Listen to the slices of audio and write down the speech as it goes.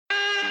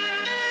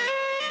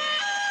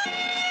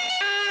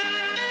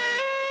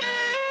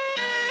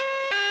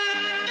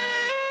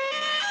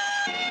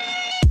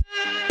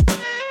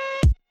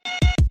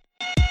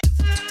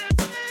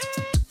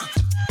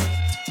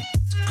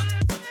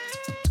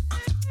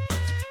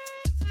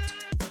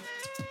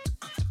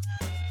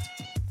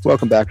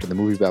Welcome back to the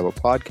Movie Babble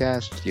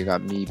podcast. You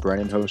got me,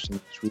 Brennan,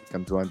 hosting this week.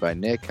 I'm joined by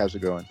Nick. How's it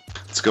going?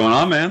 What's going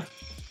on, man?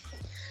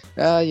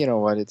 You know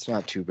what? It's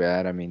not too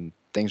bad. I mean,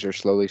 things are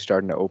slowly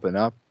starting to open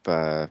up.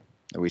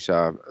 We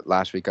saw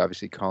last week,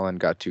 obviously, Colin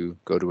got to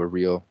go to a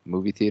real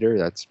movie theater.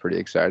 That's pretty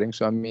exciting.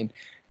 So, I mean,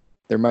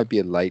 there might be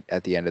a light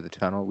at the end of the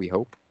tunnel, we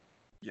hope.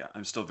 Yeah,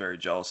 I'm still very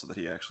jealous that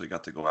he actually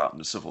got to go out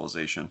into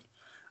civilization.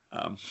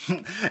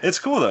 It's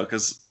cool though,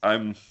 because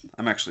I'm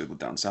actually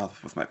down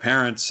south with my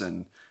parents,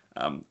 and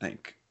I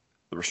think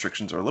the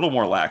restrictions are a little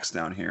more lax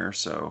down here.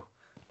 So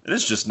it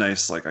is just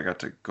nice. Like I got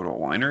to go to a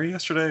winery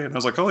yesterday, and I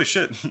was like, "Holy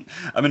shit,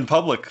 I'm in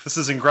public! This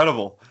is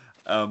incredible."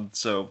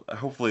 So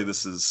hopefully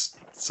this is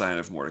a sign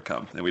of more to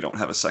come, and we don't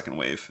have a second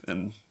wave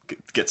and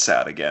get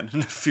sad again in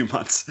a few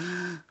months.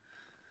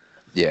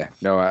 Yeah,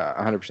 no, I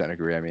 100%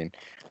 agree. I mean,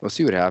 we'll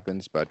see what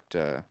happens, but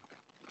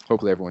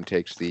hopefully everyone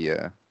takes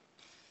the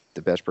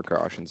best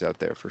precautions out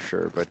there for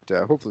sure. But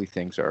hopefully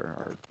things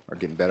are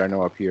getting better. I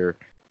know up here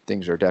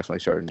things are definitely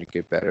starting to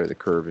get better. The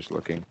curve is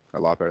looking a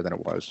lot better than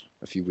it was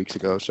a few weeks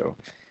ago. So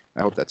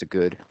I hope that's a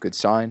good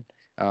sign.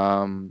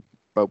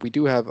 But we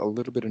do have a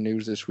little bit of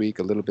news this week.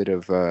 A little bit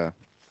of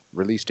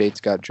release dates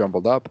got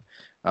jumbled up.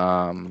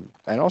 And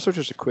also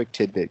just a quick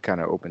tidbit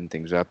kind of opened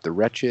things up. The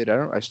Wretched,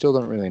 I still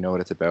don't really know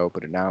what it's about,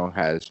 but it now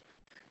has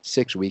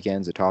 6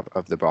 weekends atop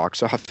of the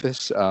box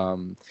office.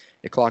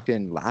 It clocked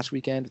in last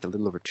weekend with a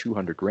little over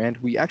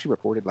 $200,000. We actually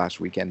reported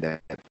last weekend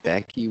that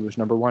Becky was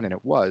number one, and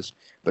it was,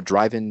 but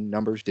drive-in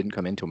numbers didn't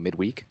come in until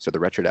midweek, so The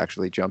Wretched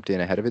actually jumped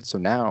in ahead of it. So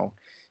now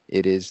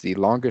it is the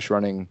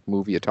longest-running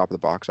movie atop of the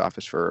box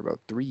office for about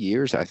 3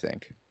 years, I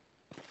think.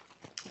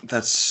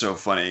 That's so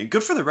funny.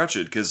 Good for The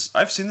Wretched, because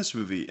I've seen this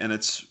movie, and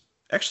it's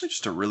actually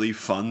just a really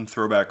fun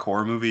throwback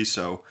horror movie.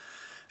 So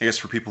I guess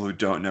for people who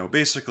don't know,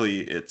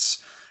 basically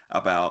it's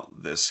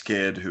about this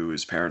kid who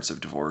his parents have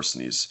divorced,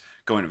 and he's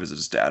going to visit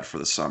his dad for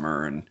the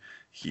summer, and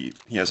he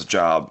has a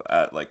job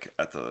at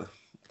the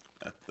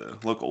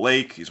local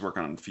lake. He's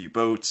working on a few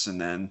boats, and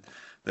then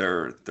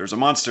there's a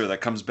monster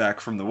that comes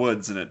back from the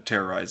woods, and it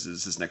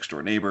terrorizes his next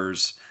door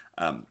neighbors.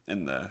 And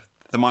the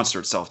monster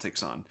itself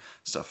takes on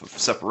stuff of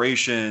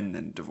separation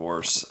and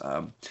divorce,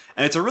 and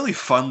it's a really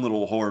fun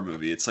little horror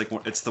movie. It's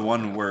the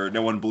one where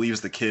no one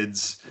believes the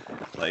kids,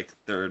 like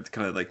they're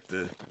kind of like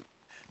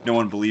no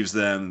one believes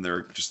them.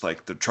 They're just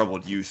like the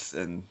troubled youth,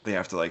 and they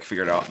have to like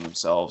figure it out in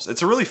themselves.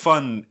 It's a really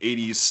fun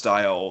 80s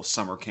style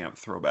summer camp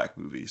throwback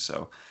movie.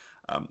 So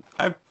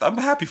I'm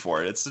happy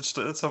for it. It's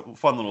a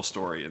fun little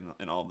story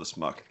in all of this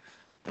muck.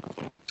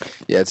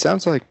 Yeah, it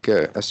sounds like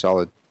a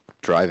solid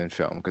drive-in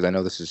film, because I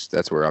know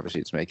that's where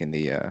obviously it's making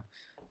the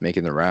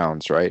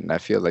rounds, right? And I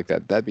feel like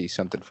that'd be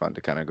something fun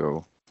to kind of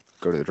go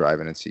to the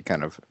drive-in and see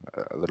kind of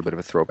a little bit of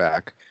a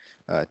throwback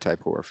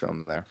type horror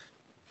film there.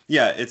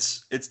 Yeah,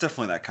 it's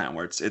definitely that kind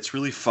where it's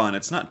really fun.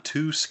 It's not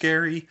too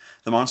scary.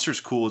 The monster's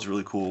cool. It's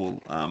really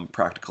cool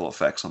practical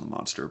effects on the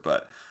monster,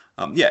 but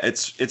yeah,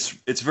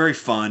 it's very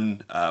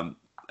fun.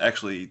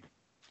 Actually,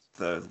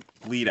 the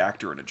lead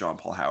actor in it, John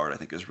Paul Howard, I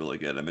think is really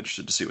good. I'm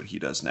interested to see what he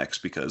does next,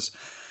 because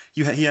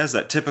he has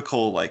that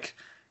typical like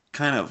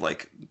kind of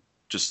like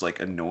just like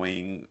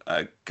annoying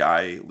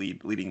guy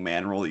leading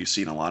man role that you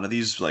see in a lot of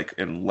these like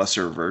in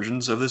lesser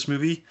versions of this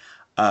movie.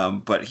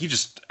 But he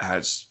just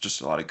has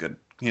just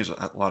he has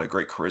a lot of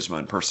great charisma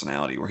and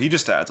personality where he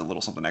just adds a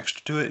little something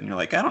extra to it, and you're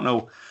like, I don't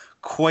know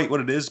quite what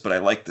it is, but I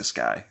like this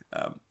guy.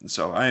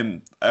 So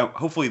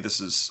hopefully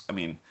this is, I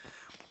mean,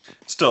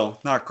 still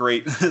not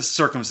great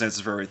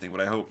circumstances for everything,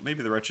 but I hope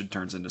maybe The Wretched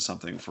turns into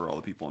something for all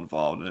the people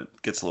involved, and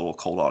it gets a little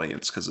cold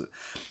audience, because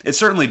it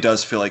certainly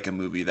does feel like a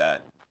movie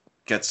that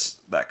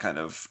gets that kind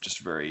of just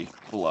very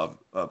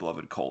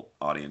beloved cult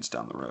audience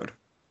down the road.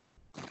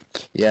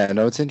 Yeah,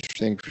 no, it's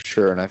interesting for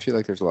sure, and I feel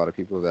like there's a lot of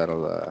people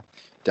that'll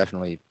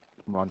definitely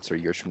months or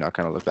years from now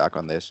kind of look back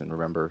on this and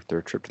remember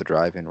their trip to the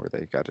drive-in where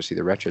they got to see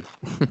The Wretched.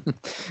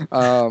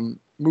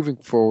 Moving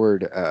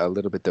forward a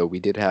little bit, though, we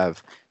did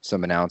have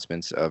some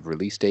announcements of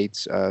release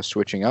dates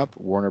switching up.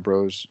 Warner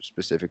Bros.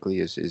 Specifically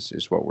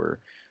is what we're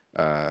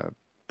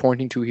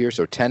pointing to here.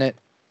 So Tenet,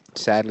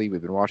 sadly,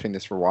 we've been watching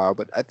this for a while,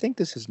 but I think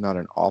this is not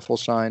an awful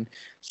sign.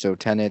 So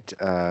Tenet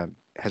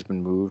has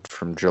been moved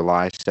from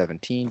July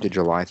 17 to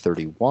July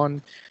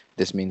 31.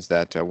 This means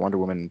that Wonder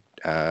Woman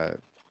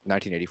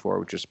 1984,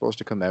 which is supposed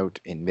to come out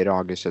in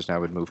mid-August, has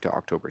now been moved to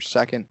October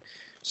 2nd.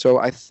 So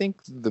I think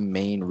the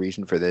main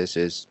reason for this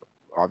is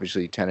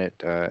obviously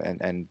Tenet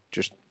and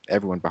just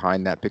everyone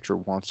behind that picture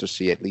wants to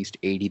see at least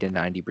 80 to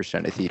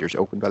 90% of theaters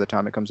open by the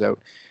time it comes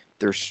out.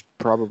 They're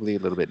probably a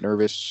little bit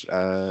nervous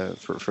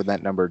for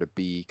that number to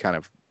be kind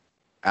of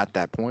at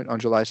that point on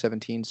July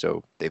 17,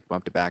 so they've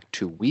bumped it back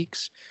 2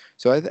 weeks.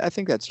 So I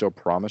think that's still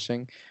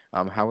promising.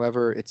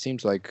 However, it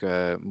seems like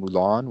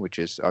Mulan, which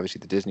is obviously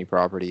the Disney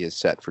property, is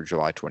set for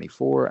July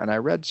 24, and I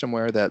read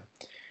somewhere that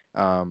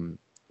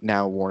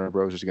now Warner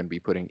Bros. Is going to be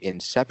putting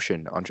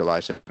Inception on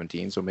July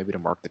 17, so maybe to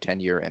mark the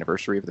 10-year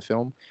anniversary of the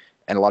film.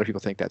 And a lot of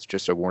people think that's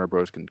just so Warner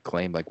Bros. Can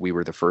claim like we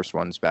were the first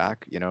ones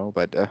back, you know.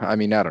 But I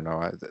mean, I don't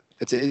know.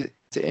 It's an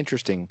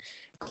interesting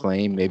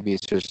claim. Maybe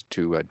it's just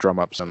to drum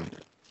up some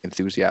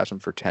enthusiasm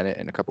for Tenet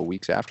in a couple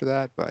weeks after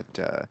that, but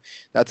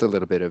that's a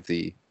little bit of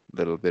the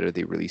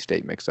release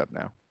date mix up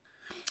now.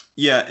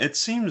 Yeah, it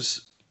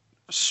seems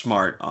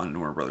smart on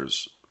Warner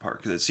Brothers' part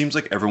because it seems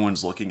like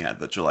everyone's looking at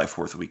the July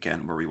 4th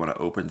weekend where we want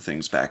to open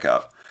things back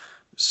up.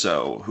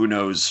 So who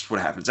knows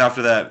what happens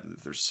after that?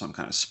 If there's some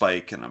kind of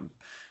spike, and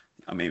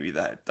maybe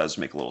that does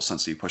make a little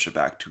sense to push it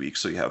back 2 weeks,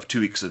 so you have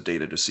 2 weeks of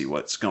data to see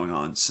what's going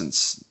on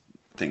since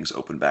things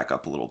open back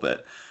up a little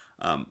bit.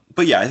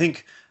 But yeah, I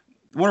think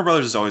Warner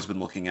Brothers has always been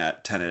looking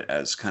at Tenet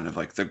as kind of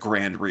like the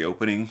grand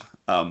reopening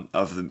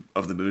of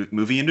the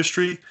movie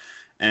industry,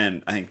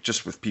 and I think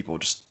just with people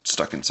just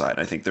stuck inside,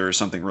 I think there is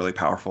something really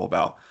powerful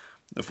about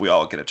if we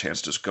all get a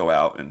chance to just go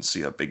out and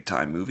see a big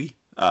time movie.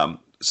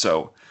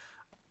 So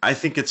I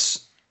think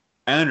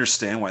I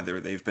understand why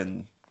they've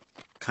been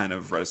kind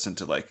of reticent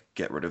to like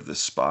get rid of this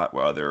spot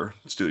while other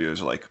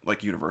studios are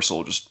like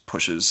Universal just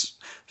pushes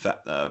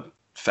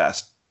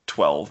Fast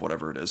 12,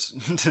 whatever it is,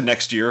 to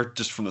next year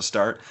just from the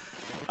start.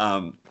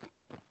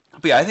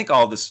 But yeah, I think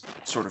all this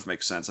sort of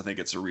makes sense. I think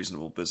it's a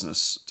reasonable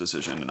business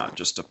decision, and not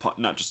just a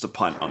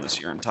punt on this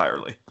year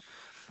entirely.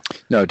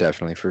 No,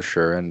 definitely, for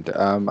sure. And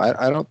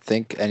I don't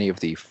think any of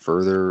the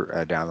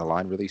further down the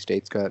line release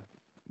dates got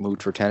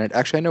moved for Tenet.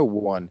 Actually, I know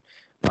one.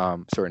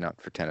 Sorry,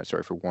 not for Tenet.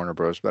 Sorry, for Warner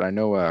Bros. But I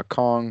know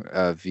Kong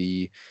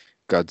v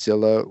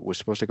Godzilla was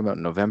supposed to come out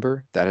in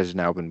November. That has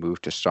now been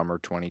moved to summer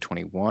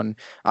 2021.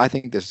 I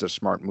think this is a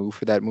smart move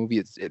for that movie.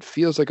 It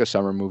feels like a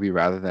summer movie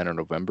rather than a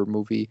November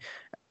movie.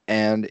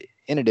 And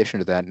in addition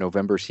to that,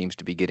 November seems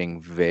to be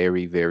getting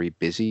very, very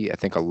busy. I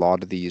think a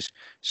lot of these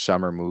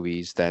summer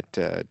movies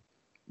that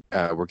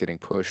were getting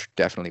pushed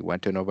definitely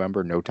went to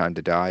November. No Time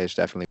to Die is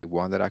definitely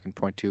one that I can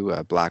point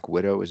to. Black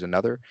Widow is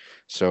another.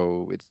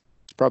 So it's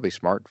probably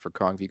smart for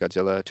Kong v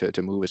Godzilla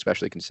to move,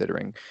 especially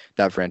considering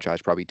that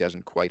franchise probably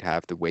doesn't quite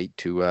have the weight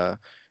to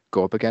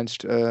go up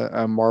against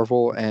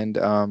Marvel and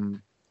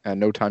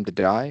No Time to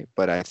Die.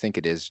 But I think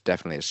it is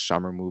definitely a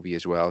summer movie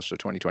as well. So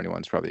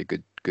 2021 is probably a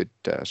good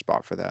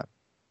spot for that.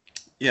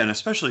 Yeah, and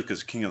especially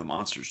because King of the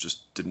Monsters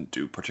just didn't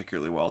do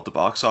particularly well at the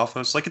box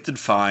office. Like, it did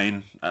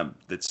fine.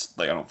 It's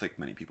like I don't think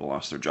many people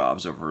lost their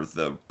jobs over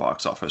the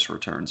box office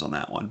returns on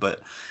that one,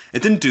 but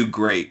it didn't do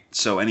great.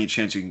 So any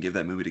chance you can give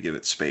that movie to give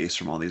it space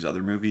from all these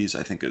other movies,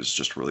 I think is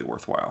just really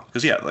worthwhile.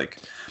 Because yeah, like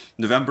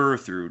November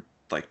through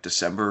like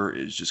December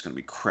is just going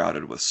to be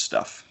crowded with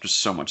stuff. Just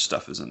so much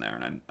stuff is in there,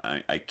 and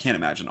I can't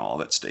imagine all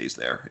of it stays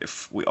there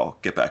if we all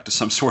get back to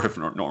some sort of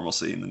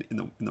normalcy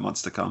in the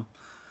months to come.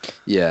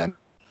 Yeah.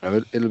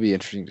 It'll be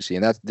interesting to see,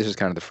 and this is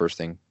kind of the first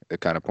thing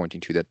kind of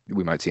pointing to that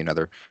we might see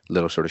another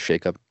little sort of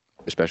shakeup,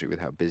 especially with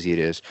how busy it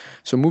is.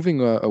 So moving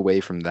away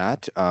from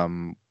that,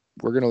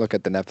 we're going to look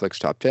at the Netflix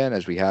top 10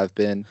 as we have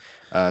been.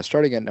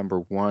 Starting at number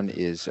 1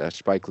 is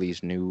Spike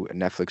Lee's new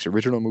Netflix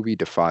original movie,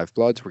 Da 5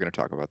 Bloods. We're going to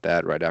talk about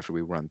that right after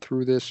we run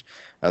through this.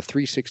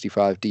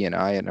 365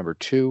 DNI at number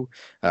 2.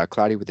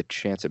 Cloudy with a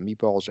Chance of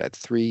Meatballs at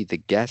 3. The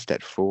Guest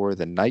at 4.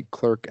 The Night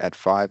Clerk at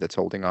 5. That's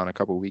holding on a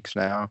couple weeks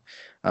now.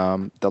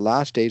 The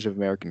Last Days of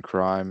American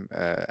Crime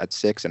at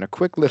 6. And a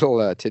quick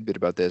little tidbit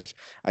about this.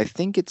 I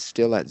think it's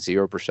still at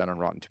 0% on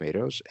Rotten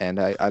Tomatoes. And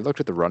I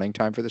looked at the running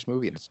time for this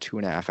movie, and it's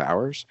 2.5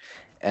 hours.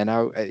 And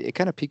it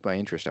kind of piqued my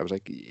interest. I was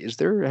like, has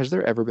there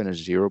ever been a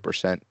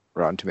 0%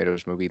 Rotten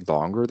Tomatoes movie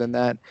longer than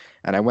that?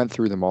 And I went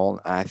through them all.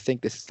 I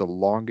think this is the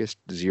longest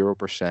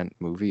 0%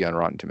 movie on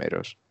Rotten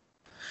Tomatoes.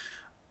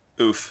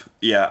 Oof.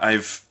 Yeah,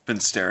 I've been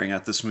staring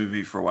at this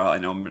movie for a while. I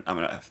know I'm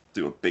going to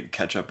do a big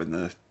catch up in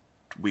the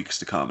weeks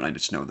to come, and I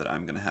just know that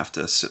I'm going to have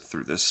to sit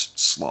through this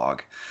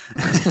slog.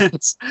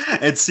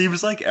 It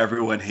seems like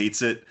everyone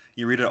hates it.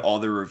 You read all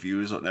the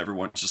reviews, and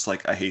everyone's just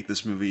like, I hate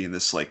this movie, and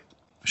this like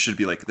should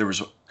be like,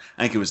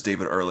 I think it was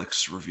David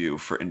Ehrlich's review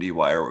for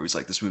IndieWire where he was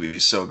like, this movie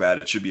is so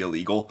bad it should be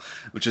illegal,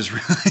 which is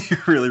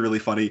really, really, really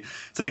funny.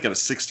 It's like got a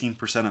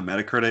 16% on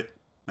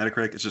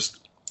Metacritic. It's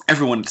just,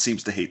 everyone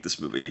seems to hate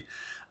this movie.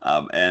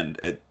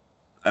 And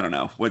I don't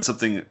know, when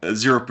something, a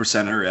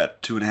 0%er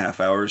at 2.5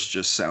 hours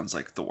just sounds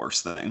like the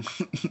worst thing.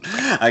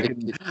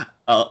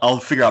 I'll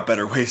figure out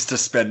better ways to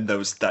spend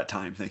that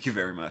time. Thank you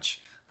very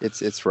much.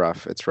 It's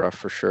rough. It's rough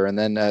for sure. And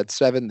then at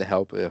 7, The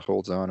Help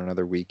holds on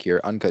another week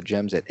here. Uncut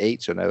Gems at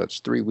 8, so now that's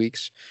 3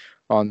 weeks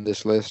on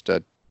this list.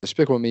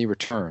 Despicable Me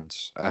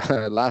returns.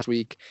 Last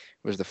week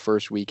was the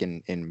first week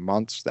in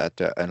months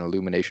that an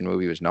Illumination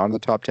movie was not in the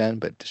top 10,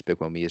 but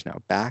Despicable Me is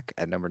now back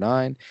at number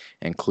 9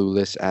 and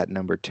Clueless at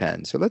number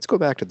 10. So let's go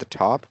back to the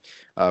top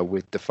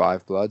with Da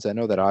 5 Bloods. I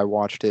know that I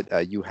watched it.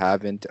 You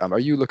haven't. Are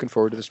you looking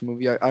forward to this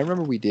movie? I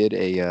remember we did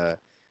a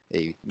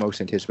most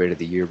anticipated of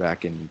the year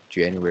back in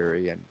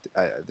January, and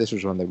this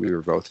was one that we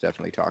were both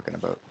definitely talking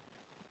about.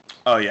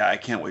 Oh yeah, I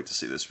can't wait to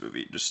see this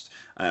movie. Just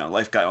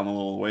life got on a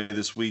little way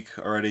this week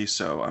already,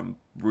 so I'm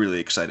really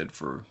excited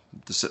to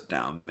sit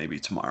down maybe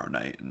tomorrow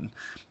night. And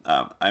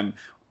I'm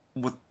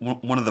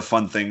one of the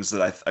fun things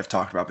that I've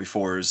talked about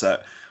before is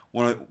that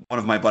one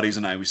of my buddies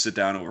and I, we sit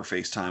down over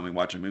FaceTime, we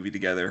watch a movie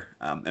together,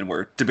 and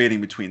we're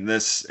debating between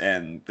this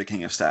and The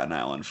King of Staten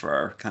Island for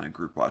our kind of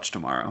group watch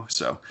tomorrow.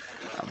 So,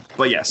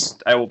 but yes,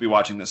 I will be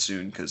watching this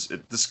soon because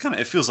it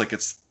feels like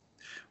it's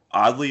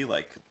oddly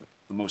like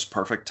the most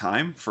perfect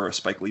time for a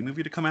Spike Lee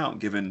movie to come out,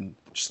 given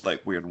just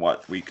like we're in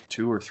what week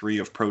 2 or 3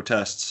 of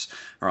protests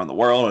around the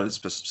world, and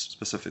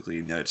specifically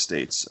in the United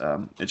States.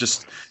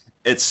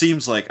 It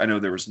seems like I know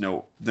there was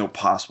no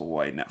possible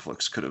way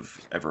Netflix could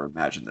have ever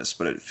imagined this,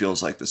 but it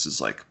feels like this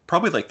is like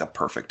probably like the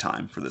perfect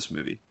time for this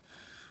movie.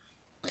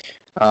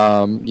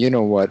 You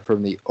know what?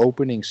 From the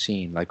opening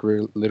scene, like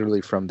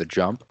literally from the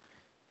jump,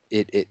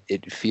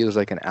 it feels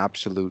like an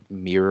absolute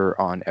mirror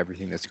on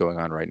everything that's going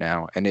on right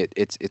now, and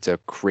it's a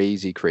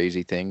crazy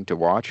thing to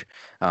watch.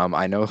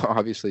 I know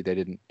obviously they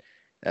didn't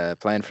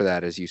plan for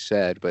that, as you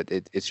said, but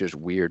it's just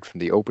weird from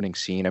the opening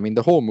scene. I mean,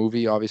 the whole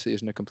movie obviously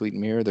isn't a complete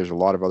mirror. There's a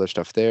lot of other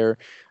stuff there.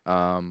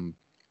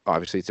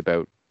 Obviously, it's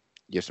about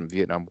you have some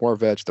Vietnam War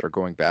vets that are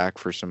going back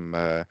for some.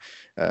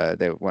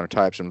 They want to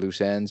tie up some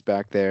loose ends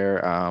back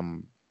there.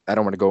 I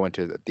don't want to go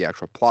into the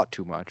actual plot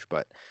too much,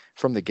 but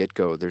from the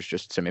get-go, there's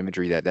just some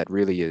imagery that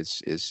really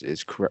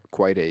is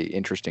quite a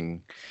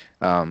interesting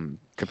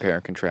compare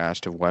and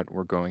contrast to what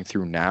we're going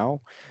through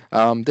now.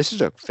 This is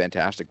a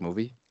fantastic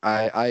movie.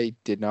 I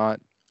did not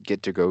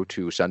get to go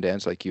to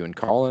Sundance like you and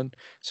Colin,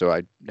 so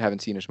I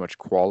haven't seen as much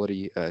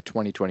quality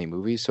 2020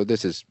 movies. So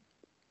this is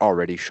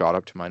already shot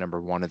up to my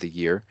number one of the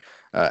year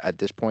at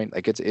this point.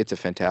 Like it's a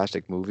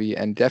fantastic movie,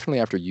 and definitely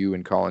after you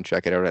and Colin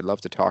check it out, I'd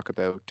love to talk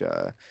about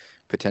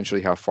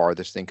potentially how far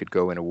this thing could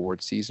go in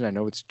award season. I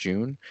know it's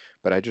June,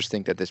 but I just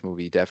think that this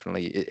movie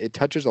definitely it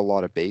touches a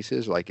lot of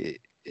bases. Like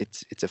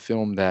it's a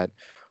film that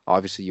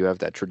obviously you have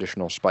that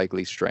traditional Spike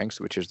Lee strengths,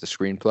 which is the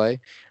screenplay.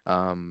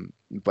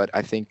 But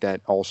I think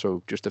that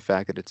also just the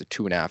fact that it's a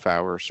 2.5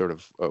 hour sort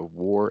of a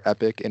war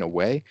epic in a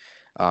way.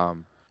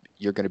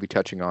 You're going to be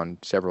touching on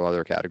several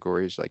other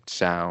categories like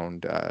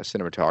sound,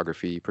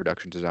 cinematography,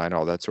 production design,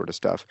 all that sort of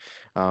stuff.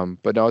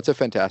 But no, it's a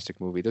fantastic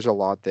movie. There's a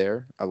lot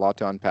there, a lot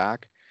to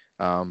unpack.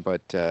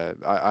 But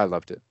I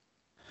loved it.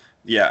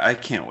 Yeah, I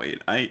can't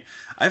wait.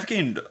 I've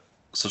gained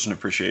such an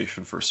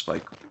appreciation for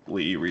Spike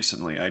Lee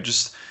recently. I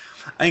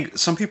think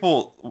some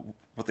people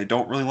what they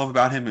don't really love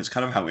about him is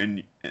kind of how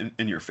in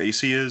your face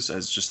he is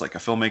as just like a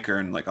filmmaker,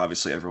 and like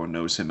obviously everyone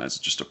knows him as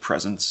just a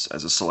presence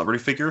as a celebrity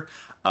figure.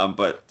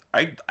 But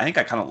I think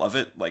I kind of love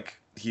it. Like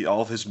he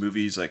all of his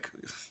movies like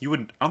I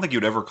don't think you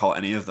would ever call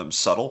any of them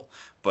subtle,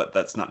 but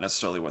that's not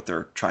necessarily what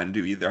they're trying to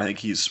do either. I think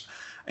he's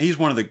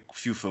one of the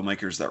few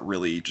filmmakers that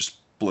really just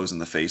blows in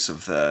the face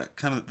of the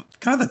kind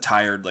of the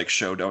tired like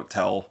show don't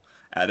tell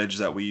adage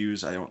that we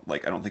use. I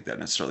don't think that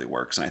necessarily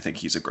works, and I think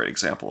he's a great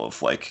example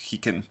of like he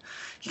can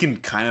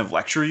kind of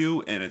lecture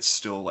you, and it's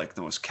still like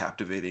the most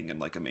captivating and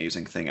like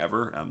amazing thing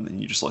ever.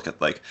 And you just look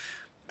at like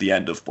the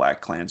end of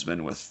Black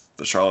Klansman with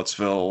the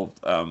Charlottesville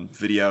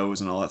videos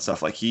and all that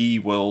stuff. Like he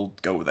will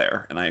go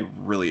there, and I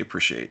really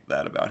appreciate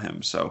that about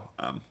him. So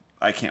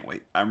I can't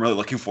wait. I'm really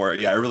looking for it.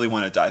 Yeah, I really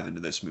want to dive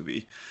into this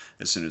movie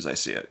as soon as I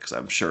see it because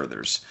I'm sure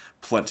there's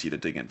plenty to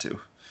dig into.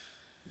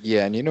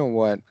 Yeah, and you know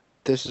what?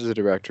 This is a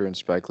director in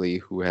Spike Lee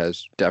who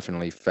has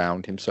definitely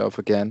found himself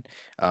again.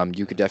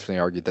 You could definitely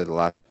argue that the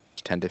last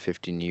 10 to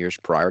 15 years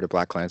prior to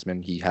Black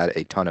Klansman, he had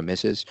a ton of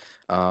misses.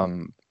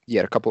 He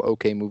had a couple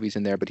okay movies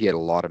in there, but he had a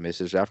lot of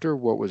misses. After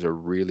what was a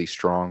really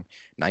strong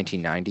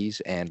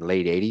 1990s and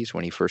late 80s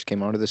when he first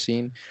came onto the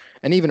scene,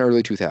 and even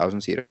early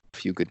 2000s, he had a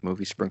few good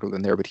movies sprinkled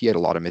in there, but he had a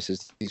lot of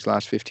misses these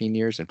last 15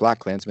 years. And Black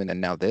Klansman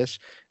and now this,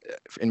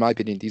 in my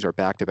opinion, these are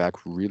back-to-back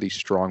really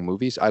strong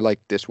movies. I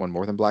like this one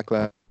more than Black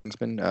Klansman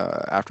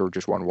after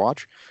just one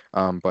watch,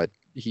 but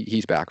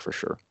he's back for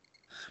sure.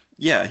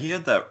 Yeah, he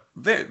had that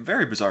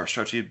very bizarre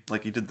stretch. He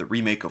did the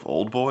remake of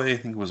Old Boy. I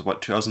think it was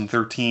what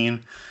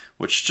 2013,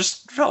 which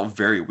just felt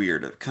very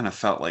weird. It kind of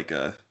felt like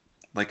a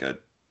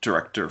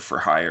director for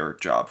hire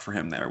job for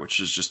him there,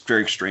 which is just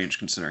very strange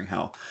considering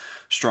how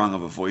strong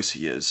of a voice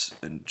he is,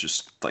 and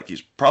just like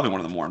he's probably one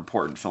of the more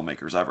important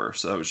filmmakers ever.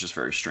 So that was just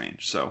very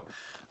strange. So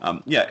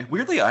yeah,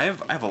 weirdly, I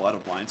have a lot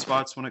of blind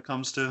spots when it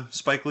comes to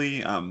Spike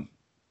Lee.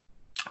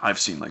 I've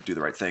seen like Do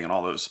the Right Thing and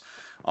all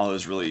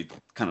those really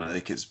kind of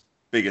like his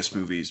biggest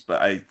movies,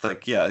 but I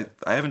like yeah,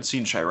 I haven't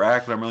seen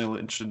Chirac, but I'm really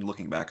interested in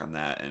looking back on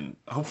that, and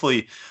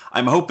hopefully,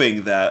 I'm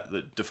hoping that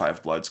the Da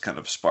 5 Bloods kind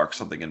of sparks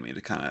something in me to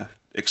kind of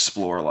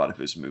explore a lot of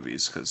his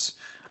movies because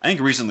I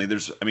think recently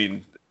I mean,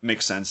 it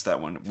makes sense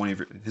that when one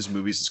of his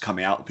movies is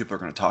coming out, people are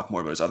going to talk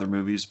more about his other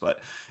movies,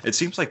 but it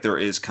seems like there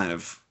is kind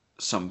of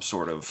some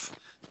sort of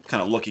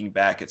kind of looking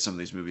back at some of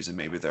these movies and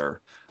maybe they're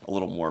a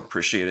little more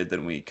appreciated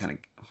than we kind of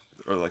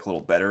or like a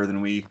little better than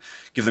we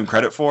give them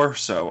credit for.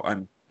 So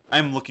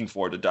I'm looking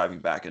forward to diving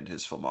back into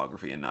his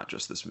filmography and not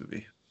just this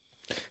movie.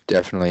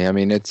 Definitely. I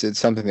mean, it's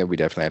something that we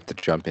definitely have to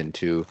jump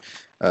into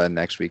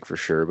next week for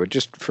sure. But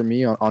just for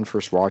me on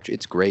first watch,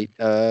 it's great.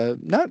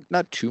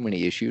 Not too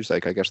many issues.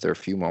 Like I guess there are a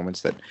few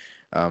moments that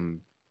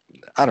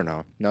I don't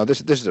know. No,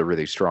 this is a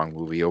really strong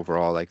movie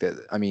overall. Like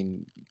that. I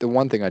mean, the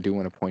one thing I do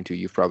want to point to,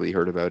 you've probably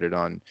heard about it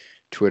on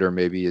Twitter,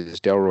 maybe, is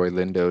Delroy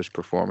Lindo's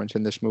performance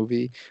in this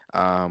movie.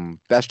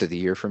 Best of the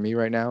year for me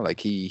right now. Like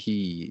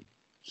he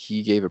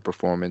gave a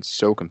performance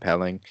so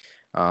compelling,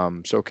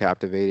 so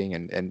captivating,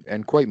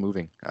 and quite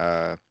moving.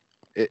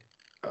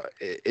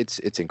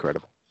 It's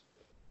incredible.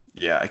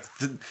 Yeah,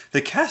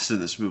 the cast in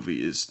this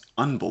movie is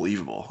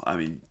unbelievable. I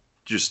mean,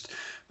 just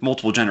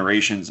multiple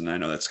generations, and I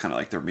know that's kind of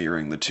like they're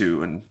mirroring the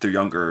two and their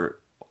younger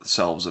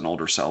selves and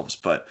older selves.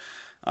 But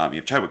you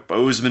have Chadwick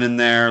Boseman in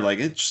there. Like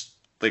it's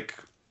like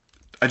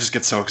I just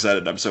get so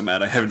excited. I'm so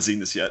mad I haven't seen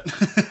this yet.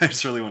 I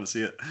just really want to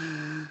see it.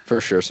 For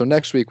sure. So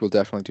next week we'll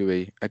definitely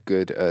do a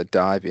good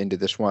dive into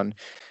this one.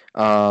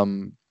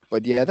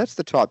 But yeah, that's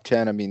the top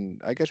 10. I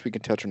mean, I guess we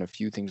can touch on a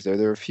few things there.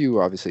 There are a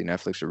few obviously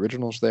Netflix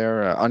originals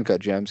there.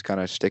 Uncut Gems kind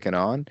of sticking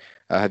on.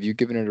 Have you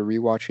given it a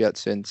rewatch yet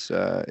since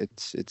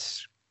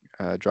it's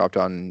dropped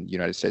on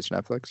United States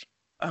Netflix?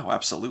 Oh,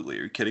 absolutely.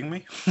 Are you kidding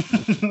me?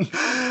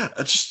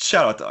 Just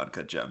shout out to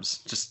Uncut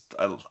Gems. Just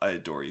I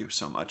adore you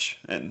so much,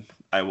 and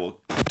I will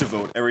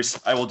devote every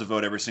single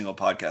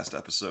podcast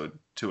episode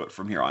to it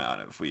from here on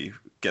out if we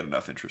get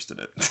enough interest in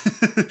it.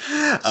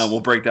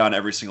 We'll break down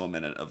every single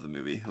minute of the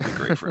movie. It'll be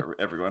great for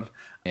everyone.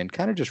 And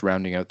kind of just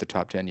rounding out the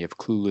top 10, you have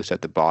Clueless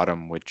at the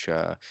bottom, which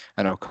I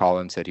know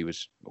Colin said he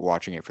was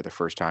watching it for the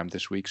first time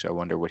this week, so I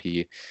wonder what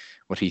he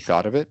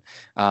thought of it.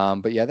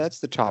 But yeah, that's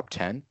the top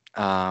 10.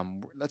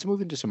 Let's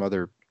move into some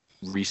other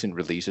recent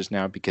releases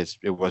now because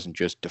it wasn't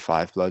just Da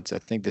 5 Bloods. I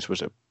think this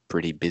was a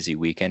pretty busy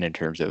weekend in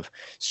terms of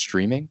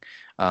streaming.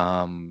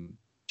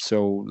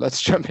 So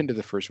let's jump into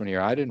the first one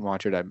here. I didn't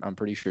watch it. I'm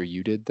pretty sure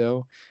you did,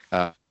 though.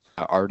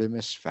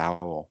 Artemis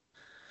Fowl.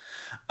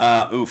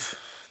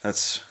 Oof.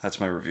 That's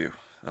my review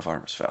of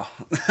Artemis Fowl.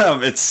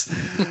 It's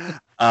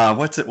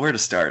where to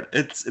start.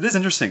 It is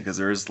interesting because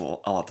there is a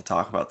lot to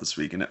talk about this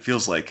week, and it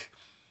feels like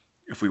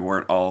if we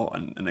weren't all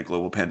in a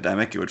global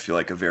pandemic, it would feel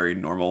like a very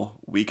normal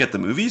week at the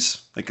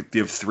movies. Like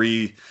you have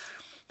three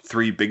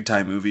big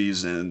time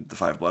movies and The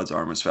 5 Bloods,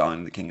 Artemis Fowl,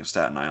 and The King of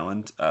Staten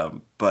Island.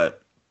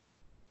 But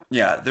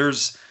yeah,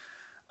 there's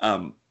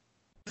um,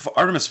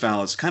 Artemis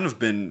Fowl has kind of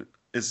been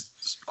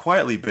is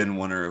quietly been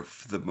one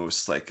of the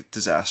most like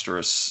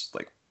disastrous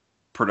like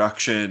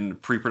production,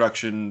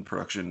 post-production,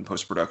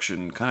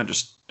 kind of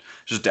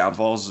just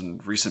downfalls in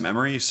recent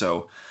memory.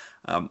 So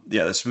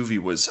yeah, this movie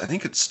was, I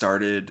think it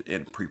started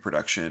in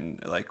pre-production,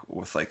 like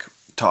with like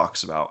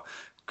talks about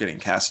getting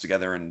cast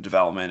together and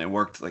development. It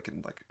worked like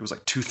in like it was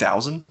like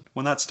 2000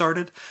 when that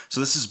started. So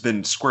this has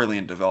been squarely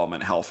in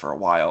development hell for a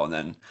while, and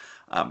then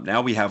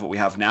now we have what we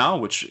have now,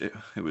 which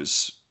it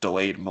was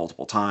delayed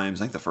multiple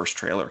times. I think the first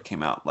trailer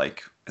came out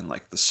like in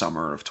like the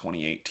summer of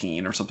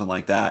 2018 or something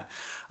like that.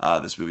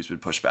 This movie's been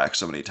pushed back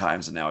so many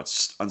times, and now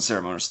it's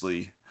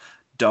unceremoniously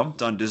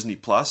dumped on Disney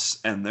Plus,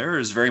 and there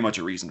is very much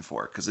a reason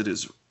for it because it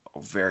is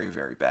very,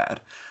 very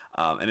bad.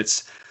 And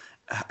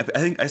I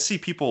think I see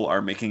people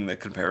are making the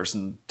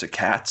comparison to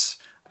Cats,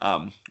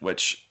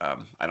 which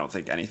I don't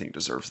think anything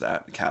deserves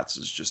that. Cats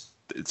is just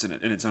it's in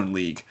its own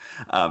league,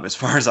 as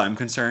far as I'm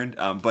concerned.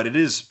 But it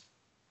is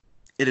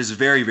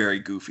very, very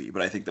goofy.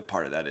 But I think that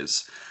part of that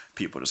is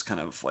people just kind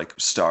of like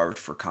starved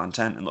for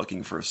content and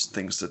looking for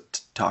things to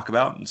talk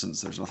about. And since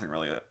there's nothing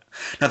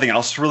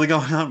else really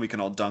going on, we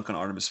can all dunk on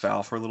Artemis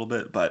Fowl for a little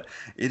bit. But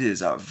it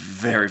is a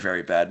very,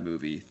 very bad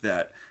movie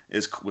that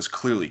was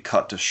clearly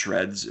cut to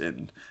shreds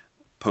in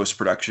post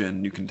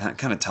production. You can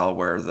kind of tell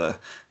where the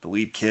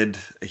lead kid,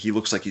 he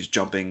looks like he's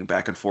jumping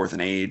back and forth in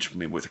age,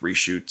 maybe with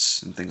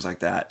reshoots and things like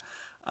that.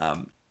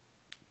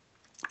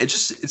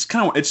 It's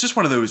just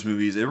one of those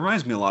movies. It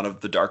reminds me a lot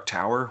of The Dark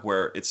Tower,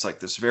 where it's like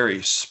this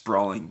very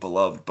sprawling,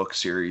 beloved book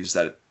series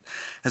that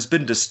has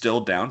been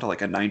distilled down to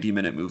like a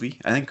 90-minute movie.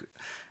 I think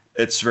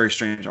it's very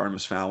strange.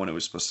 Artemis Fowl, when it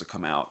was supposed to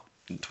come out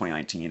in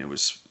 2019, it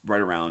was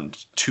right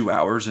around 2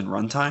 hours in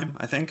runtime,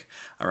 I think,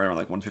 right around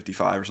like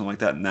 155 or something like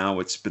that. And now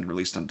it's been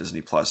released on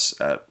Disney Plus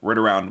at right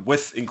around,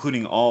 with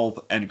including all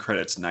the end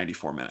credits,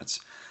 94 minutes.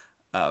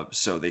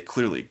 So they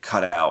clearly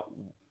cut out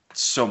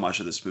so much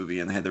of this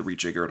movie, and they had to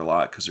rejigger it a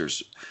lot because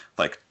there's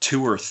like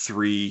 2 or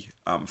 3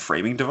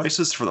 framing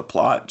devices for the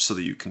plot so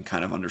that you can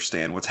kind of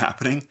understand what's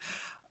happening,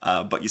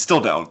 but you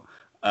still don't.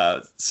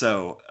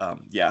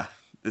 Yeah,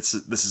 this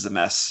is a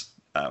mess.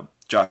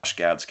 Josh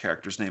Gad's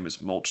character's name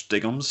is Mulch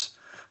Diggums,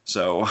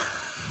 so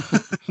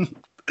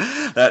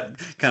that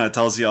kind of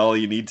tells you all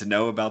you need to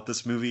know about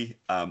this movie.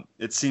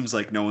 It seems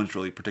like no one's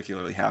really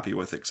particularly happy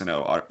with it because I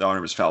know the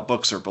Artemis Fowl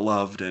books are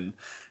beloved, and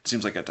it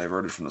seems like it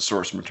diverted from the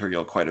source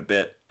material quite a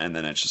bit, and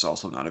then it's just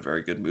also not a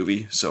very good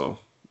movie. So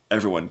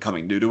everyone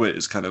coming new to it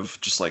is kind of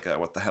just like,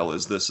 what the hell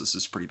is this? This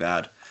is pretty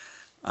bad.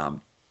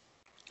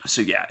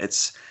 So yeah,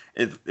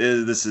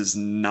 this is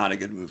not a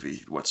good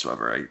movie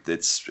whatsoever.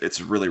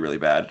 It's really, really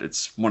bad.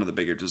 It's one of the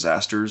bigger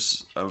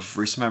disasters of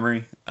recent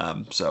memory.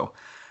 So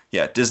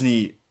yeah,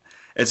 Disney.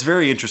 It's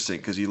very interesting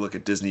because you look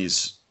at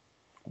Disney's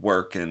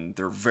work and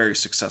they're very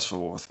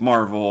successful with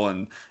Marvel,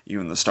 and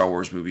even the Star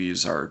Wars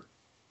movies are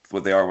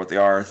what they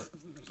are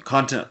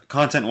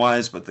content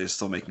wise, but they're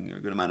still making a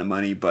good amount of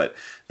money. But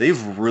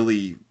they've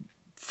really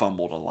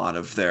fumbled a lot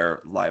of their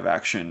live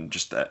action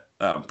just at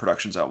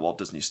productions at Walt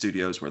Disney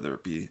Studios, whether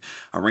it be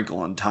A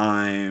Wrinkle in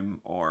Time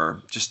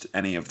or just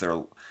any of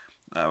their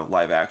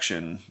live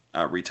action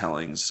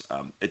retellings.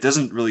 It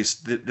doesn't really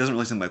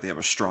seem like they have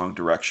a strong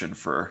direction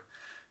for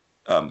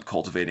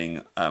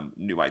cultivating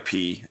new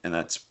IP, and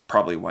that's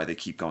probably why they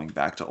keep going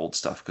back to old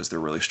stuff because they're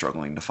really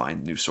struggling to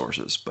find new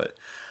sources. But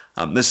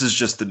this is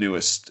just the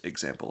newest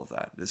example of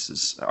that. This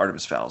is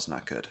Artemis Fowl is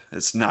not good.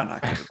 It's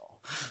not good at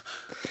all.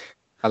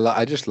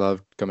 I just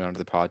love coming onto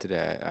the pod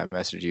today. I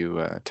messaged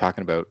you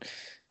talking about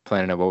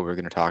planning out what we were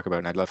going to talk about,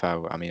 and I love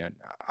how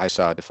I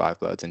saw The Five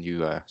Bloods and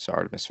you saw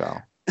Artemis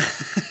Fowl.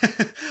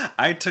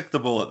 I took the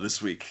bullet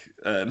this week.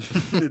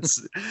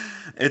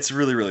 It's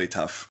really really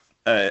tough.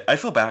 I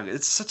feel bad.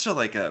 It's such a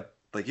like you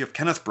have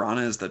Kenneth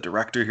Branagh as the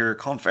director here.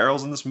 Colin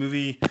Farrell's in this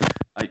movie.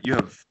 You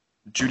have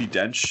Judi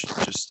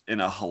Dench just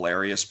in a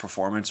hilarious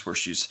performance where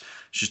she's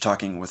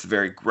talking with a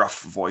very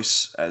gruff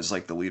voice as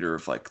like the leader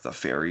of like the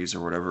fairies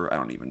or whatever. I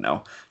don't even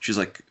know. She's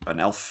like an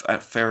elf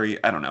at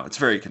fairy. I don't know. It's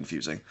very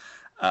confusing.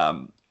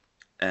 Um,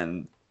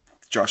 and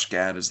Josh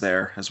Gad is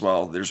there as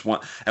well. There's one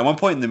at one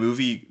point in the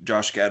movie,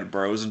 Josh Gad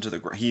burrows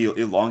into he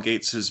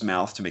elongates his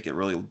mouth to make it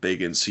really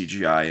big in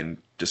CGI and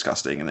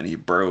disgusting, and then he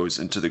burrows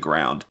into the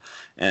ground,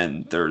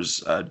 and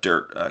there's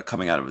dirt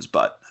coming out of his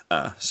butt.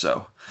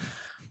 So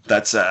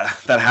that's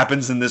that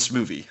happens in this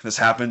movie. This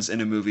happens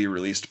in a movie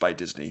released by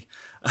Disney.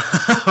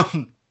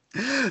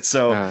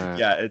 So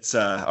yeah, it's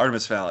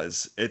Artemis Fowl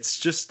is it's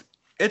just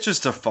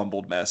a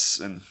fumbled mess,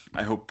 and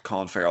I hope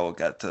Colin Farrell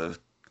got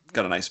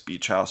a nice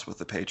beach house with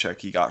the paycheck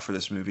he got for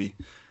this movie.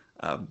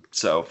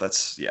 So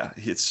that's yeah,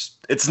 it's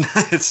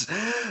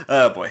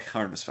oh boy,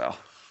 Artemis Fowl.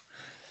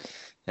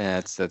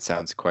 Yeah, that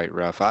sounds quite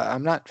rough.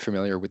 I'm not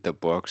familiar with the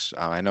books.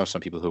 I know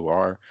some people who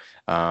are.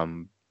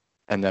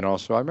 And then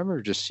also, I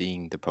remember just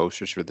seeing the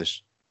posters for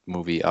this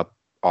movie up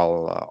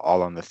all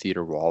on the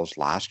theater walls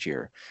last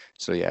year.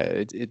 So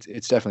yeah,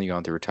 it's definitely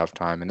gone through a tough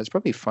time, and it's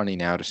probably funny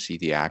now to see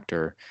the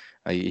actor.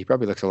 He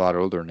probably looks a lot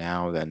older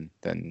now than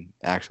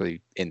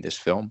actually in this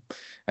film.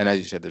 And as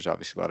you said, there's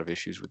obviously a lot of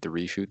issues with the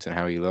reshoots and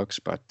how he looks,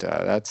 but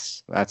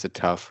that's a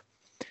tough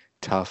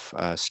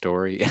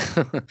story.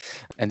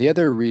 And the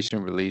other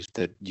recent release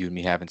that you and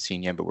me haven't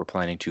seen yet, but we're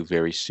planning to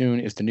very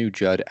soon, is the new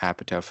Judd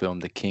Apatow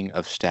film, The King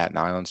of Staten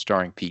Island,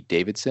 starring Pete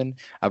Davidson.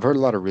 I've heard a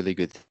lot of really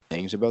good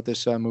things about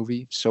this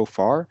movie so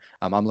far.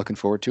 I'm looking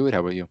forward to it. How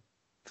about you?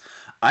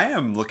 I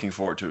am looking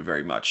forward to it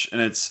very much, and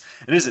it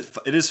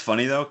is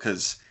funny though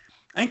because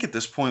I think at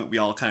this point we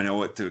all kind of know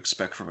what to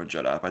expect from a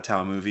Judd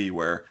Apatow movie,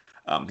 where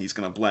he's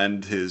going to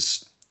blend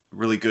his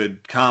really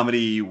good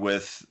comedy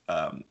with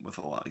a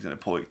lot. He's going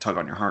to tug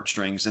on your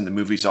heartstrings, and the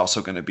movie's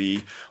also going to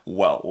be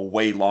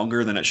way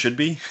longer than it should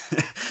be.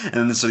 And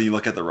then so you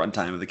look at the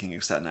runtime of The King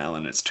of Staten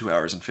Island, it's 2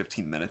 hours and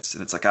 15 minutes,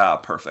 and it's like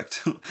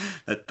perfect.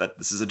 that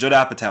this is a Judd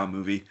Apatow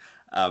movie.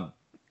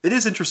 It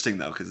is interesting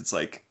though because it's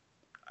like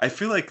I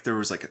feel like there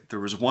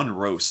was one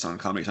roast on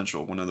Comedy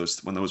Central when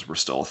those were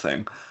still a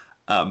thing.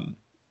 Um,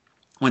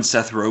 when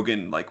Seth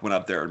Rogen like went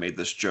up there and made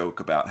this joke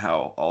about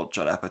how all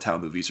Judd Apatow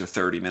movies are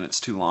 30 minutes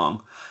too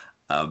long,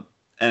 and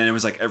it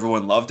was like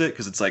everyone loved it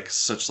because it's like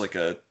such like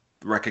a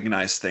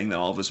recognized thing that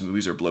all of his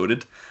movies are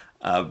bloated.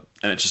 And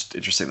it's just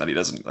interesting that he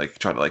doesn't like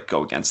try to like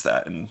go against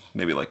that and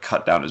maybe like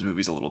cut down his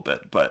movies a little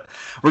bit. But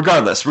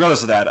regardless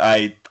of that,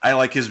 I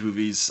like his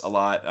movies a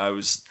lot.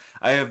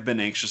 I have been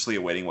anxiously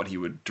awaiting what he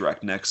would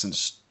direct next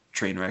since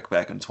Trainwreck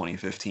back in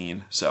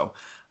 2015. So,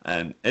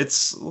 and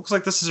looks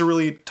like this is a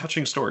really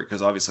touching story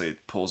because obviously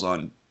it pulls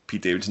on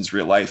Pete Davidson's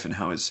real life and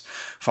how his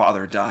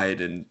father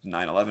died in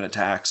 9/11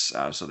 attacks.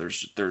 So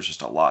there's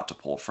just a lot to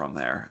pull from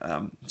there.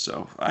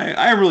 So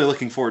I'm really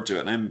looking forward to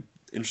it, and I'm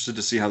interested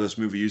to see how this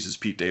movie uses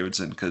Pete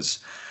Davidson because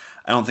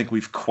I don't think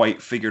we've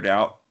quite figured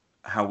out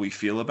how we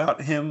feel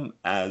about him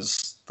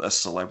as a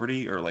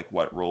celebrity or like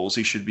what roles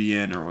he should be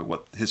in or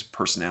what his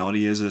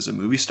personality is as a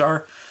movie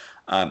star.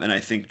 And I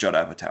think Judd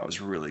Apatow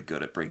is really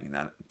good at bringing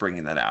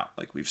that out.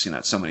 Like we've seen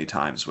that so many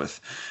times with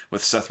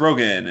Seth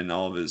Rogen and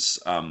all of his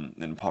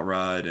and Paul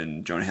Rudd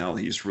and Jonah Hill.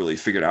 He's really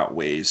figured out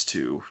ways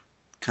to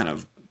kind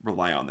of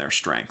rely on their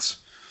strengths.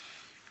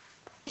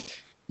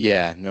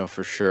 Yeah, no,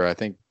 for sure. I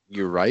think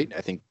you're right.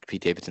 I think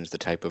Pete Davidson's the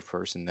type of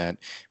person that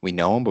we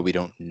know him, but we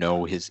don't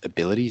know his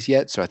abilities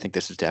yet. So I think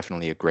this is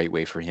definitely a great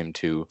way for him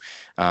to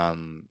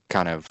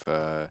kind of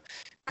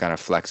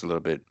flex a little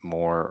bit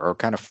more, or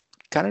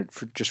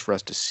just for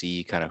us to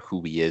see kind of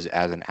who he is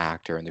as an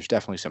actor. And there's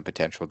definitely some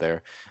potential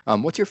there.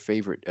 What's your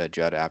favorite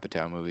Judd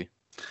Apatow movie?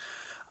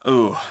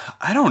 Oh,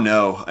 I don't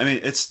know. I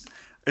mean, it's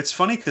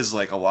funny because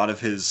like a lot of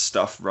his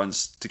stuff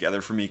runs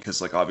together for me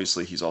because like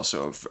obviously he's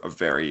also a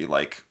very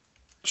like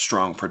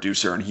strong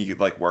producer and he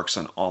like works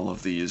on all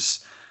of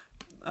these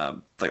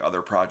like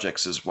other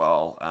projects as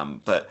well.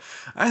 But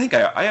I think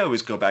I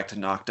always go back to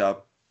Knocked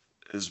Up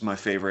is my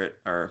favorite,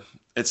 or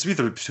it's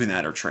either between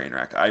that or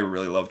Trainwreck. I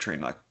really love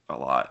Trainwreck a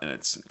lot, and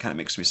it's kind of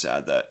makes me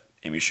sad that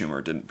Amy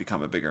Schumer didn't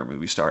become a bigger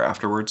movie star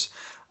afterwards.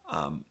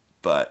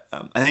 But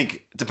I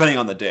think depending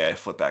on the day, I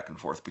flip back and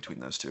forth between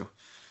those two.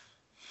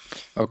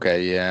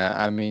 Okay, yeah.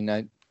 I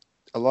mean,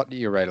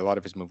 you're right. A lot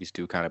of his movies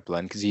do kind of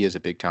blend because he is a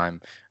big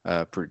time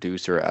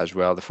producer as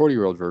well. The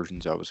 40-year-old version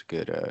is always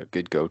a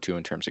good go to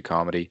in terms of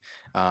comedy.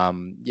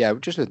 Yeah,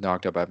 just with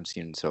Knocked Up, I haven't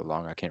seen it in so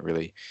long. I can't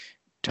really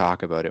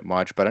talk about it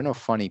much, but I know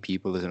Funny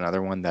People is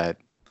another one that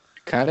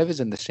kind of is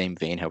in the same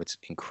vein how it's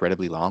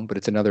incredibly long, but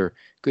it's another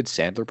good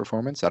Sandler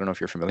performance. I don't know if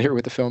you're familiar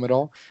with the film at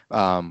all,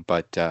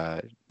 but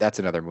that's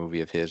another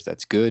movie of his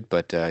that's good,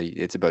 but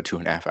it's about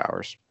 2.5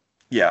 hours.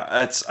 Yeah,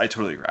 that's I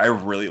totally agree. I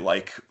really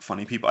like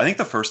Funny People. I think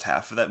the first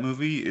half of that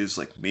movie is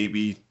like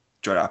maybe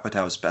Judd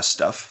Apatow's best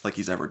stuff like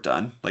he's ever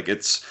done. Like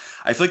it's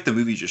I feel like the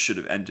movie just should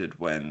have ended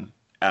when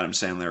Adam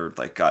Sandler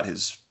like got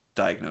his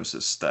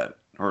diagnosis that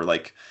or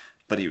like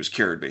that he was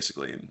cured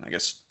basically. And I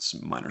guess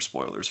some minor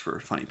spoilers for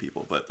Funny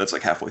People, but that's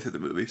like halfway through the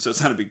movie, so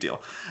it's not a big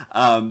deal.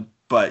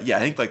 But yeah, I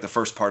think like the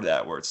first part of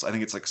that where it's I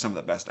think it's like some of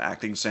the best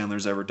acting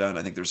Sandler's ever done.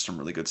 I think there's some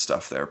really good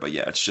stuff there. But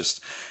yeah, it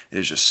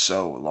is just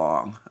so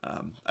long.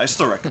 I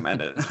still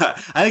recommend it.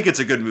 I think it's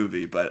a good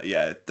movie, but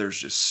yeah, there's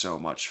just so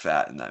much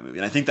fat in that movie.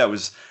 And I think that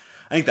was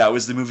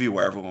the movie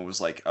where everyone was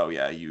like, "Oh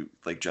yeah, you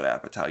like Judd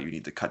Apatow, you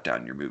need to cut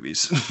down your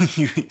movies.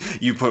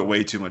 you put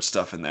way too much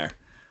stuff in there."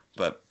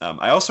 But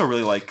I also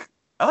really like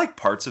I like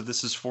parts of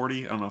This Is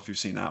 40. I don't know if you've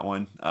seen that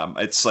one.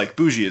 It's like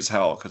bougie as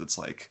hell because it's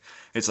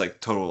like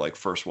total like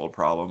first world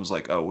problems.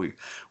 Like oh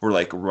we're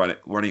like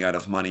running out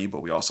of money,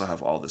 but we also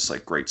have all this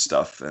like great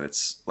stuff, and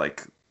it's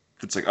like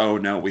oh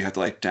no, we have to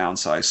like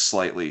downsize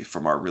slightly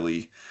from our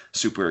really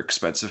super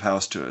expensive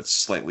house to a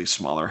slightly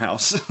smaller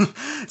house.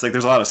 It's like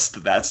there's a lot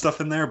of that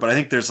stuff in there, but I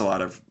think there's a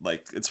lot of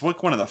like it's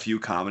like one of the few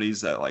comedies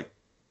that like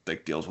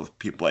deals with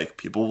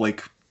people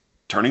like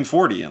turning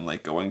 40 and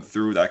like going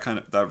through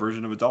that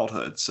version of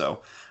adulthood.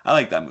 So I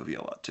like that movie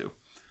a lot too.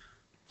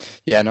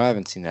 Yeah, no, I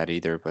haven't seen that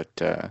either, but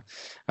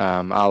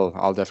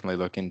I'll definitely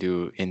look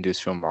into his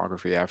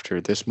filmography after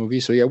this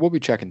movie. So yeah, we'll be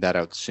checking that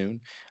out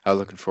soon.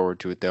 Looking forward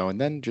to it though, and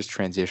then just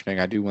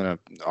transitioning, I do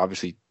want to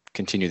obviously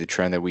continue the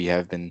trend that we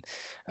have been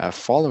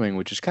following,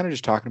 which is kind of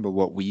just talking about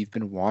what we've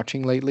been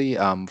watching lately.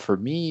 For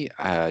me,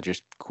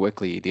 just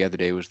quickly, the other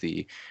day was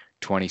the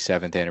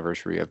 27th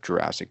anniversary of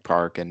Jurassic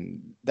Park,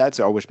 and that's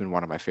always been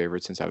one of my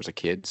favorites since I was a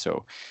kid.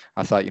 So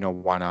I thought,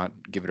 why not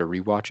give it a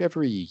rewatch?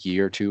 Every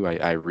year or two,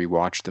 I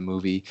rewatch the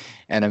movie,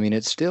 and I mean,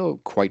 it's still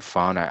quite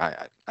fun.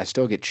 I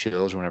still get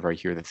chills whenever I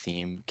hear the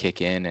theme kick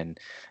in, and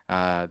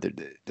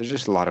there's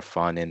just a lot of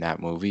fun in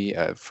that movie.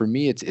 For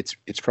me,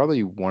 it's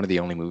probably one of the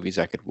only movies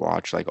I could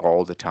watch like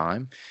all the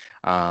time.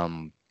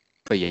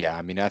 But yeah,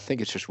 I mean, I think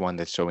it's just one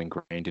that's so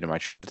ingrained into my.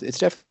 It's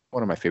definitely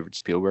one of my favorite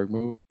Spielberg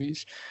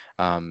movies.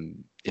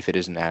 If it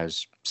isn't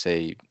as,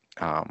 say,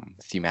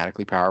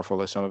 thematically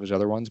powerful as some of his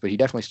other ones, but he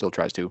definitely still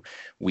tries to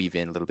weave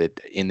in a little bit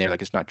in there.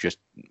 Like it's not just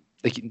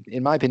like,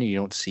 in my opinion, you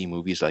don't see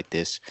movies like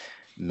this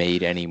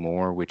made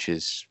anymore, which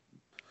is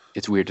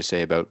it's weird to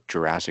say about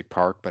Jurassic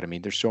Park, but I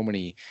mean, there's so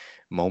many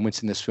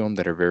moments in this film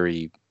that are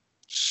very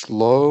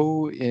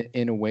slow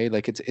in a way.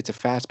 Like it's a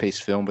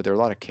fast-paced film, but there are a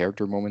lot of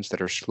character moments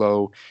that are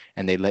slow,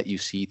 and they let you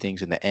see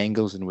things in the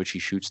angles in which he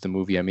shoots the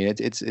movie. I mean,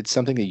 it's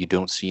something that you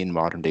don't see in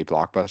modern day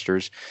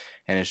blockbusters,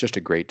 and it's just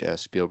a great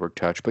Spielberg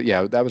touch. But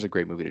yeah, that was a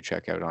great movie to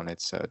check out on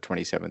its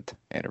 27th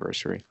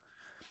anniversary.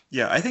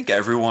 Yeah, I think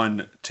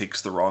everyone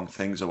takes the wrong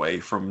things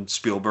away from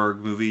Spielberg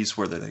movies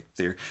where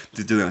they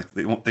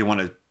want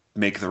to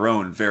make their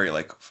own very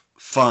like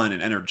fun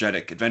and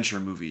energetic adventure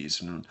movies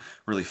and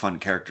really fun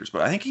characters.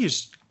 But I think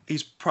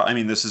I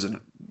mean, this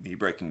isn't me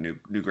breaking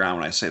new ground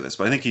when I say this,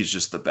 but I think he's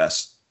just the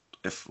best,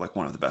 if like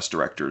one of the best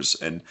directors,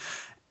 and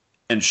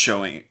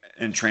showing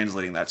and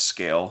translating that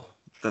scale,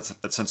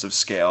 that sense of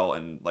scale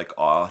and like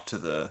awe to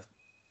the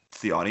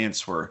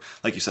audience. Where,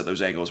 like you said,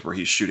 those angles where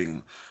he's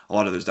shooting a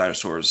lot of those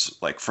dinosaurs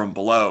like from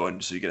below,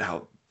 and so you get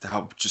how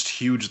just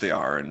huge they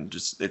are, and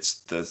just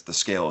the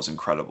scale is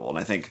incredible. And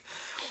I think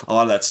a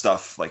lot of that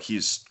stuff, like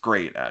he's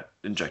great at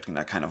injecting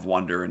that kind of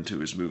wonder into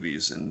his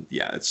movies. And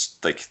yeah, it's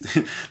like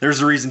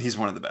there's a reason he's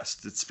one of the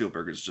best.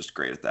 Spielberg is just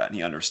great at that, and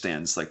he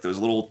understands like those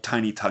little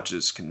tiny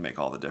touches can make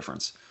all the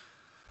difference.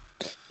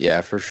 Yeah,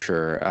 for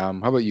sure. How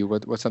about you?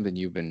 What's something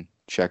you've been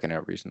checking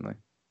out recently?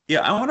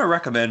 Yeah, I want to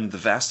recommend The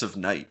Vast of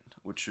Night,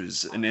 which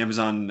was an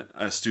Amazon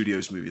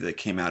Studios movie that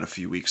came out a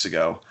few weeks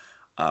ago.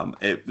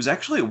 It was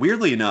actually,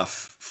 weirdly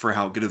enough, for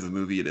how good of a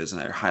movie it is,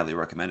 and I highly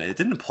recommend it. It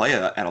didn't play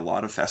at a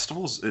lot of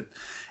festivals. It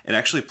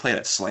actually played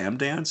at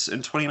Slamdance in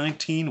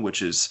 2019,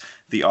 which is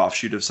the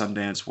offshoot of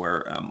Sundance,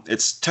 where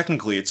it's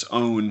technically its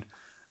own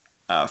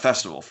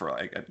festival. For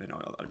like, I know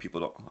a lot of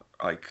people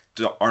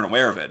aren't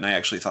aware of it, and I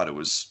actually thought it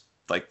was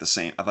like the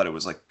same. I thought it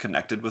was like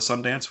connected with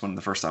Sundance when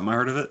the first time I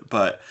heard of it,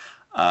 but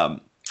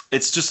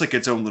it's just like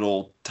its own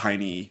little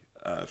tiny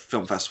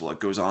film festival that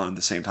goes on at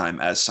the same time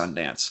as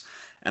Sundance,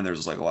 and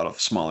there's like a lot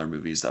of smaller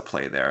movies that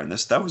play there. And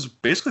that was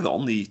basically the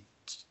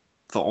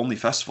only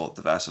festival that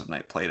the Vast of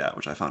Night played at,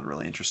 which I found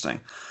really interesting.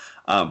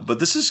 But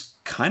this is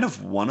kind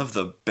of one of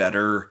the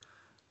better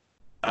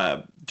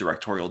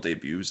directorial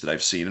debuts that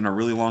I've seen in a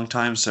really long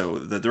time. So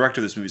the director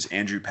of this movie is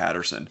Andrew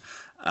Patterson,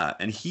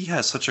 and he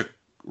has such a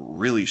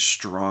really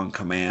strong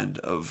command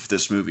of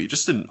this movie,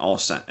 just in all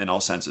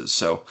senses.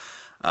 So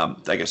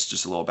I guess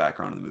just a little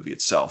background on the movie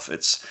itself.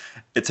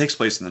 It takes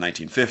place in the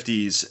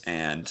 1950s,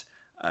 and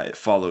it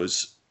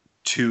follows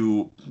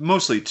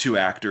mostly two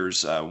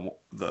actors.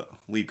 The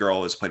lead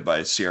girl is played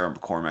by Sierra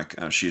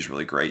McCormick. She's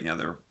really great.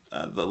 They're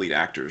the lead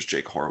actor is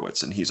Jake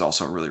Horowitz, and he's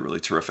also really, really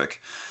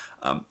terrific.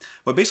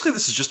 But basically,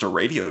 this is just a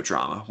radio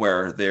drama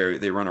where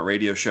they run a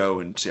radio show,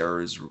 and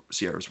Sierra's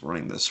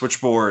running the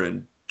switchboard,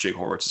 and Jake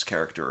Horowitz's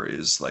character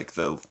is like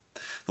the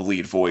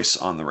lead voice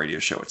on the radio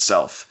show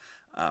itself.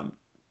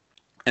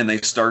 And they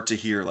start to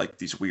hear like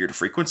these weird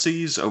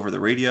frequencies over the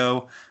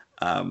radio,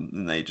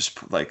 and they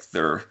just like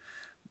their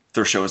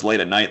show is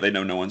late at night. They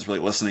know no one's really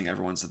listening.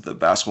 Everyone's at the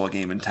basketball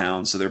game in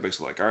town, so they're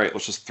basically like, all right,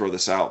 let's just throw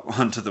this out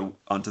onto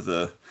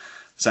the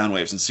sound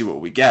waves and see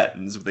what we get.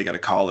 And they got a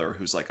caller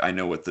who's like, I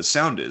know what this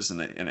sound is,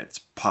 and it's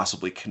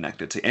possibly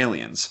connected to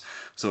aliens.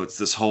 So it's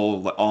this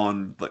whole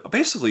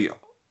basically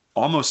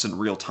almost in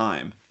real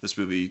time. This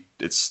movie,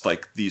 it's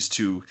like these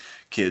two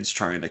kids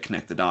trying to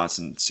connect the dots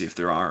and see if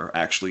there are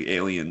actually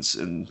aliens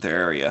in their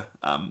area.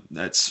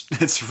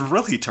 It's a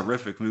really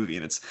terrific movie,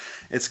 and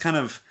it's kind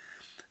of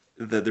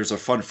there's a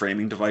fun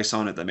framing device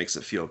on it that makes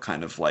it feel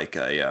kind of like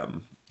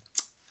a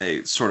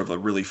sort of a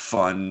really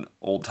fun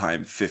old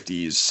time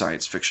 50s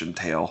science fiction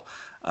tale.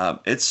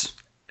 It's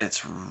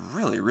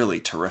really, really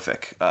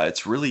terrific.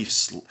 It's really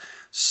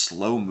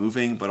slow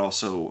moving, but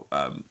also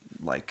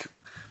like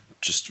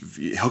just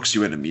it hooks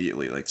you in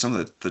immediately. Like some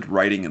of the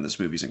writing in this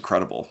movie is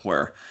incredible,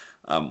 where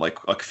like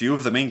a few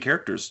of the main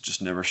characters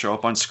just never show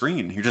up on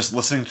screen. You're just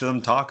listening to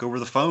them talk over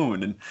the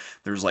phone, and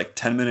there's like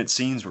 10-minute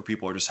scenes where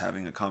people are just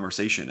having a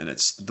conversation, and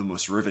it's the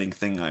most riveting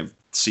thing I've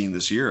seen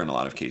this year in a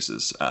lot of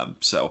cases.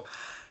 So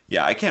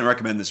yeah, I can't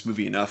recommend this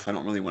movie enough. I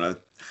don't really want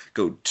to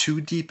go too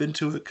deep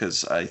into it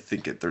because I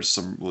think there's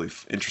some really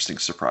interesting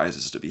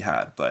surprises to be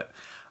had. But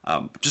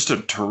just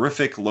a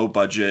terrific, low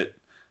budget,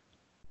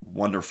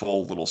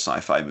 wonderful little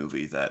sci-fi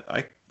movie that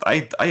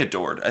I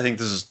adored. I think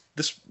this.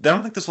 I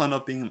don't think this will end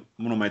up being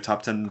one of my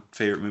top 10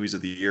 favorite movies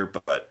of the year,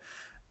 but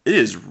it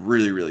is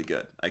really, really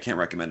good. I can't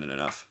recommend it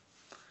enough.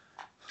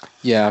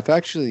 Yeah, I've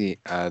actually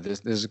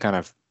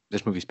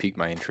this movie's piqued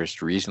my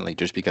interest recently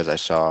just because I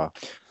saw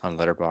on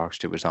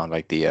Letterboxd it was on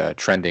like the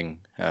trending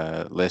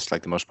list,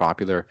 like the most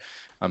popular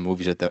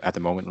movies at the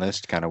moment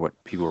list, kind of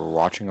what people were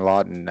watching a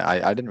lot, and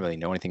I didn't really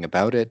know anything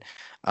about it.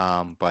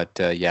 But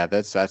yeah,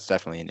 that's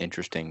definitely an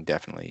interesting,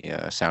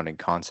 sounding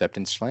concept.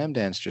 And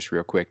Slamdance, just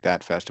real quick,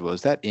 that festival,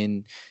 is that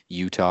in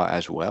Utah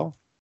as well?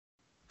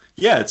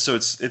 Yeah,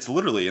 it's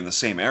literally in the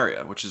same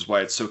area, which is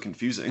why it's so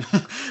confusing.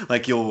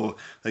 like you'll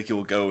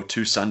go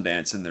to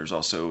Sundance, and there's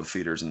also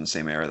theaters in the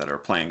same area that are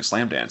playing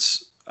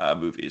Slamdance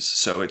movies.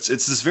 So it's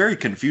this very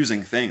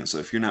confusing thing. So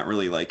if you're not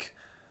really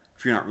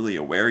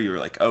aware, you're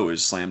like, oh,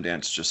 is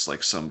Slamdance just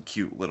like some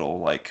cute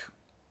little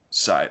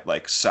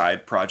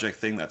side project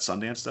thing that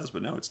Sundance does?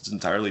 But no, it's an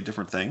entirely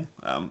different thing.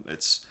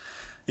 It's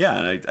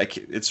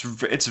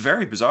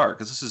very bizarre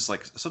because this is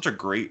like such a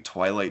great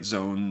Twilight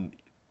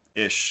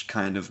Zone-ish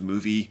kind of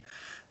movie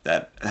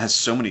that has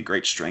so many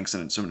great strengths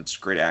and so much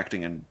great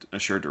acting and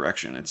assured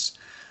direction. It's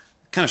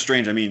kind of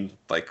strange. I mean,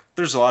 like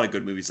there's a lot of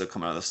good movies that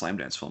come out of the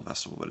Slamdance Film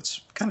Festival, but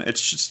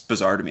it's just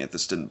bizarre to me that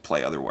this didn't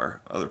play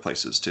other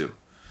places too.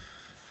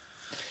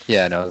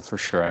 Yeah, no, for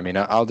sure. I mean,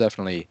 I'll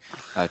definitely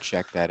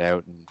check that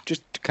out. And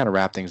just to kind of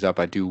wrap things up,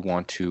 I do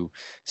want to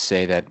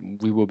say that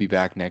we will be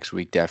back next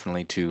week,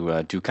 definitely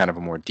to do kind of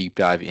a more deep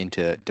dive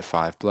into Da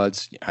 5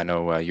 Bloods. I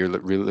know you're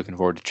really looking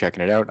forward to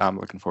checking it out. I'm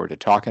looking forward to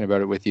talking about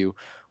it with you.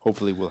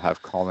 Hopefully, we'll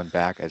have Colin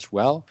back as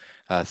well.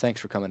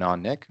 Thanks for coming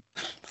on, Nick.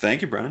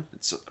 Thank you, Brennan.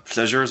 It's a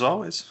pleasure as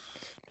always.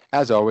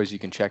 As always, you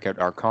can check out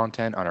our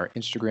content on our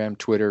Instagram,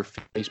 Twitter,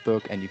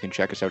 Facebook, and you can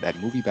check us out at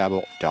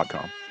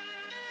moviebabble.com.